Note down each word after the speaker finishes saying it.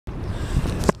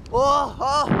Good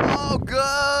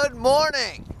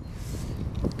morning.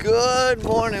 Good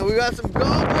morning. We got some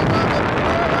golfers.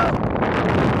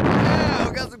 Yeah,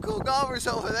 we got some cool golfers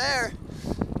over there.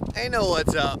 They know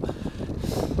what's up.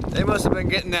 They must have been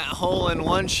getting that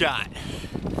hole-in-one shot.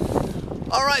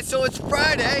 All right, so it's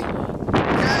Friday,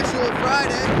 casual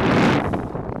Friday,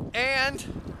 and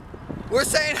we're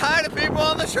saying hi to people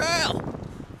on the trail,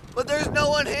 but there's no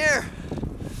one here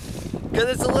because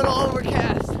it's a little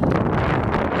overcast, a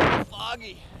little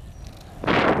foggy.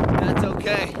 That's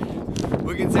okay.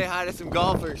 We can say hi to some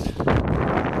golfers. I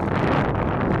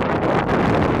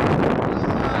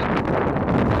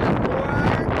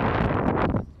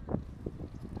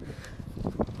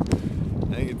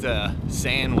think it's a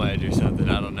sand wedge or something.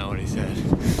 I don't know what he said.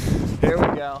 Here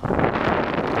we go.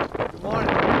 Good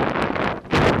morning.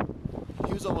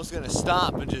 He was almost gonna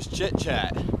stop and just chit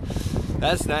chat.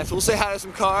 That's nice. We'll say hi to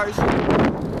some cars.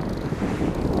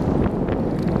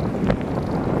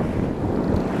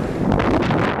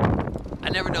 I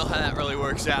never know how that really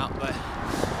works out, but.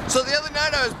 So the other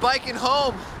night I was biking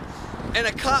home and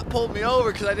a cop pulled me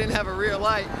over because I didn't have a rear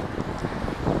light.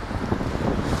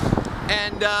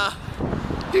 And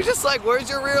he's just like, where's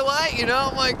your rear light? You know,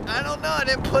 I'm like, I don't know, I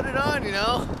didn't put it on, you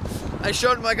know. I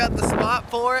showed him I got the spot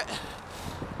for it.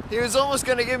 He was almost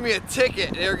gonna give me a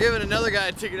ticket. They were giving another guy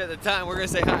a ticket at the time. We're gonna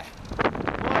say hi.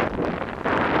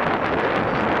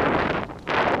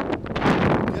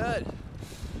 Good.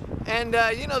 And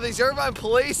you know, these Irvine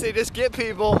police, they just get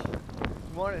people.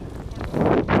 Good morning.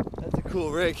 That's a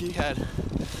cool rig he had.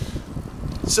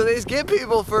 So they just get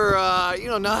people for, you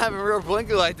know, not having rear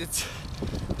blinker lights.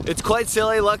 It's quite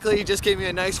silly. Luckily, he just gave me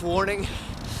a nice warning,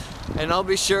 and I'll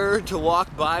be sure to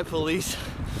walk by police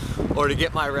or to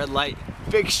get my red light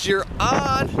fixture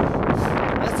on.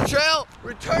 That's the trail.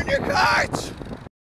 Return your cards.